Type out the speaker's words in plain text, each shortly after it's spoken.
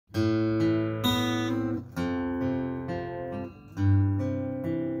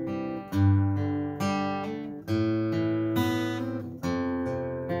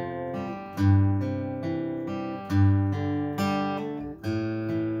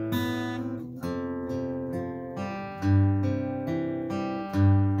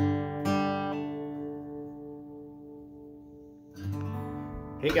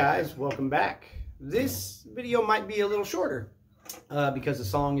guys, welcome back. This video might be a little shorter because the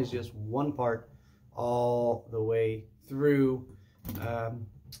song is just one part all the way through.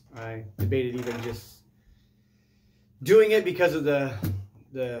 I debated even just doing it because of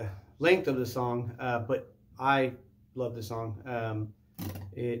the length of the song, but I love the song.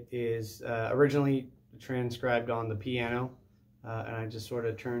 It is originally transcribed on the piano, and I just sort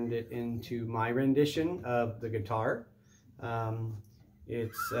of turned it into my rendition of the guitar.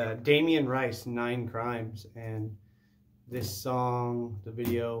 It's Damien Rice, 9 Crimes, and this song, the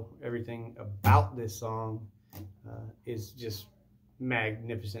video, everything about this song is just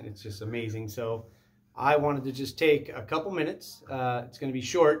magnificent. It's just amazing. So I wanted to just take a couple minutes, it's going to be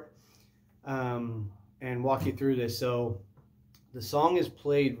short, and walk you through this. So the song is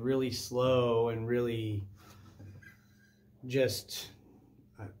played really slow and really just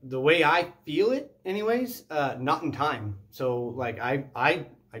the way I feel it anyways, not in time. So like I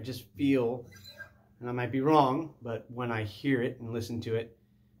just feel, and I might be wrong, but when I hear it and listen to it,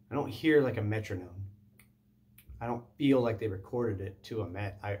 I don't hear like a metronome. I don't feel like they recorded it to a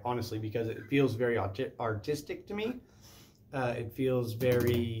met. I honestly, because it feels very artistic to me. It feels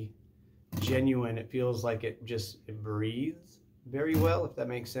very genuine. It feels like it breathes very well, if that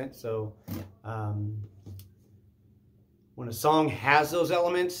makes sense. So when a song has those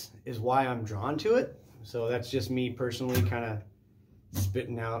elements is why I'm drawn to it. So that's just me personally kind of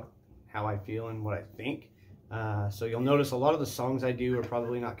spitting out how I feel and what I think. So you'll notice a lot of the songs I do are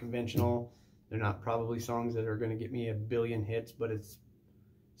probably not conventional. They're not probably songs that are going to get me a billion hits, but it's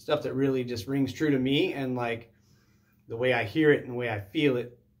stuff that really just rings true to me, and like the way I hear it and the way I feel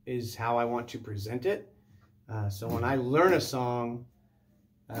it is how I want to present it. So when I learn a song,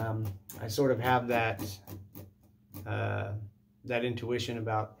 I sort of have that intuition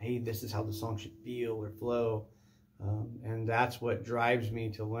about, hey, this is how the song should feel or flow, and that's what drives me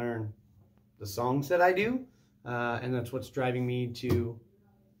to learn the songs that I do, and that's what's driving me to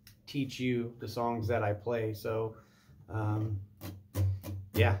teach you the songs that I play. So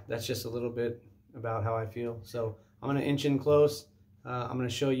yeah, that's just a little bit about how I feel. So I'm going to inch in close. I'm going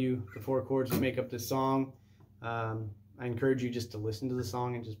to show you the 4 chords that make up this song. I encourage you just to listen to the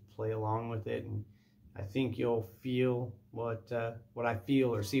song and just play along with it, and I think you'll feel what I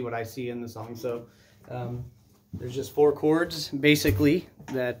feel, or see what I see in the song. So there's just 4 chords basically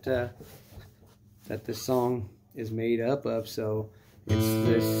that this song is made up of. So it's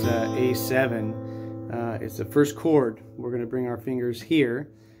this A7. It's the first chord. We're going to bring our fingers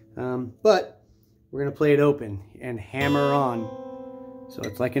here, but we're going to play it open and hammer on. So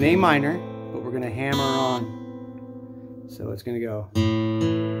it's like an A minor, but we're going to hammer on. So it's going to go.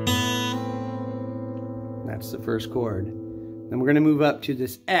 That's the first chord. Then we're going to move up to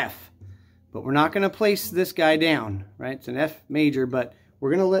this F, but we're not going to place this guy down, right? It's an F major, but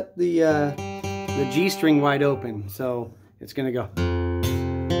we're going to let the G string wide open. So it's going to go.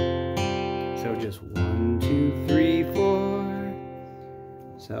 So just 1, 2, 3, 4.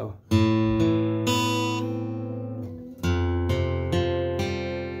 So.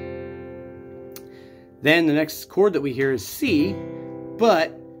 Then the next chord that we hear is C,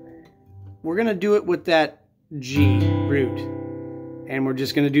 but we're going to do it with that G root, and we're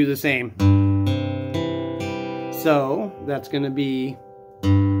just going to do the same. So that's going to be,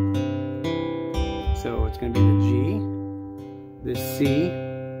 so it's going to be the G, this C,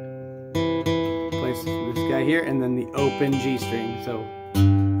 place this guy here, and then the open G string. So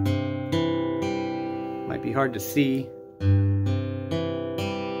might be hard to see.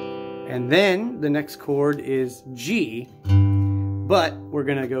 And then the next chord is G, but we're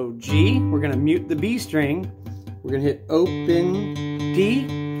going to go G, we're going to mute the B string, we're going to hit open D,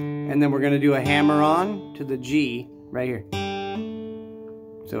 and then we're going to do a hammer on to the G right here.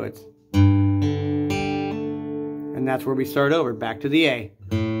 So it's, and that's where we start over, back to the A,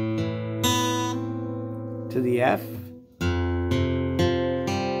 to the F,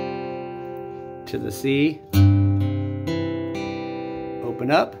 to the C,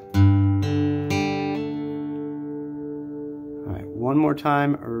 open up. One more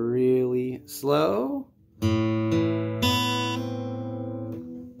time, really slow.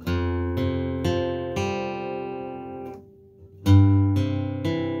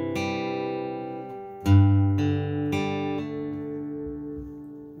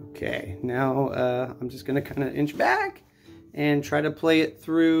 Okay, now I'm just going to kind of inch back and try to play it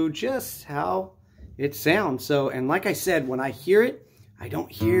through just how it sounds. So, and like I said, when I hear it, I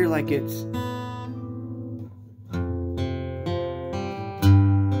don't hear like it's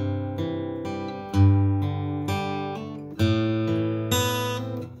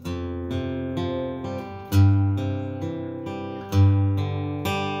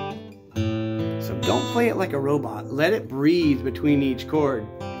play it like a robot. Let it breathe between each chord.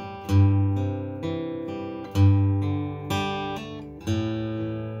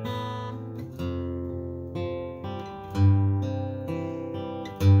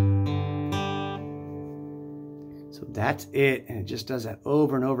 So that's it, and it just does that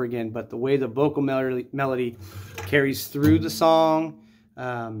over and over again. But the way the vocal melody carries through the song,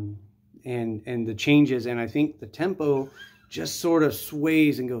 and the changes, and I think the tempo just sort of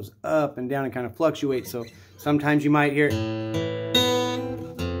sways and goes up and down and kind of fluctuates. So sometimes you might hear it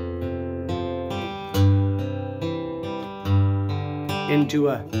into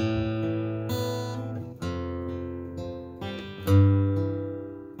a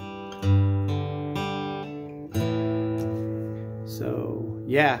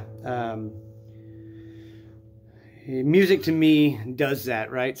yeah, music to me does that,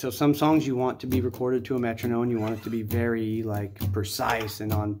 right? So some songs you want to be recorded to a metronome, you want it to be very like precise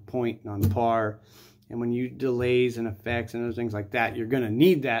and on point and on par. And when you delays and effects and other things like that, you're gonna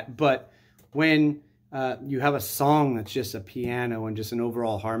need that. But when you have a song that's just a piano and just an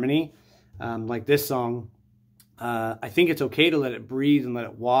overall harmony, like this song, I think it's okay to let it breathe and let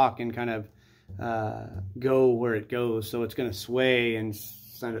it walk and kind of go where it goes. So it's gonna sway and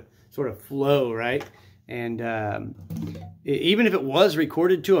sort of flow, right? And even if it was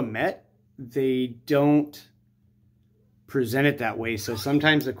recorded to a Met, they don't present it that way. So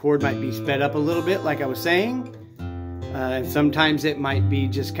sometimes the chord might be sped up a little bit, like I was saying, and sometimes it might be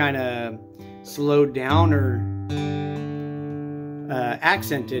just kind of slowed down or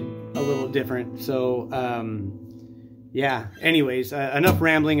accented a little different. So yeah, anyways, enough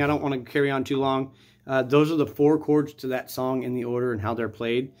rambling. I don't want to carry on too long. Those are the 4 chords to that song in the order and how they're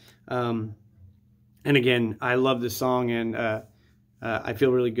played. And again, I love this song, and I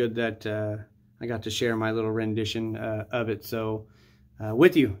feel really good that I got to share my little rendition of it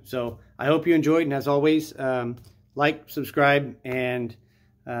with you. So I hope you enjoyed, and as always, like, subscribe, and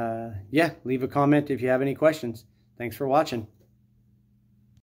yeah, leave a comment if you have any questions. Thanks for watching.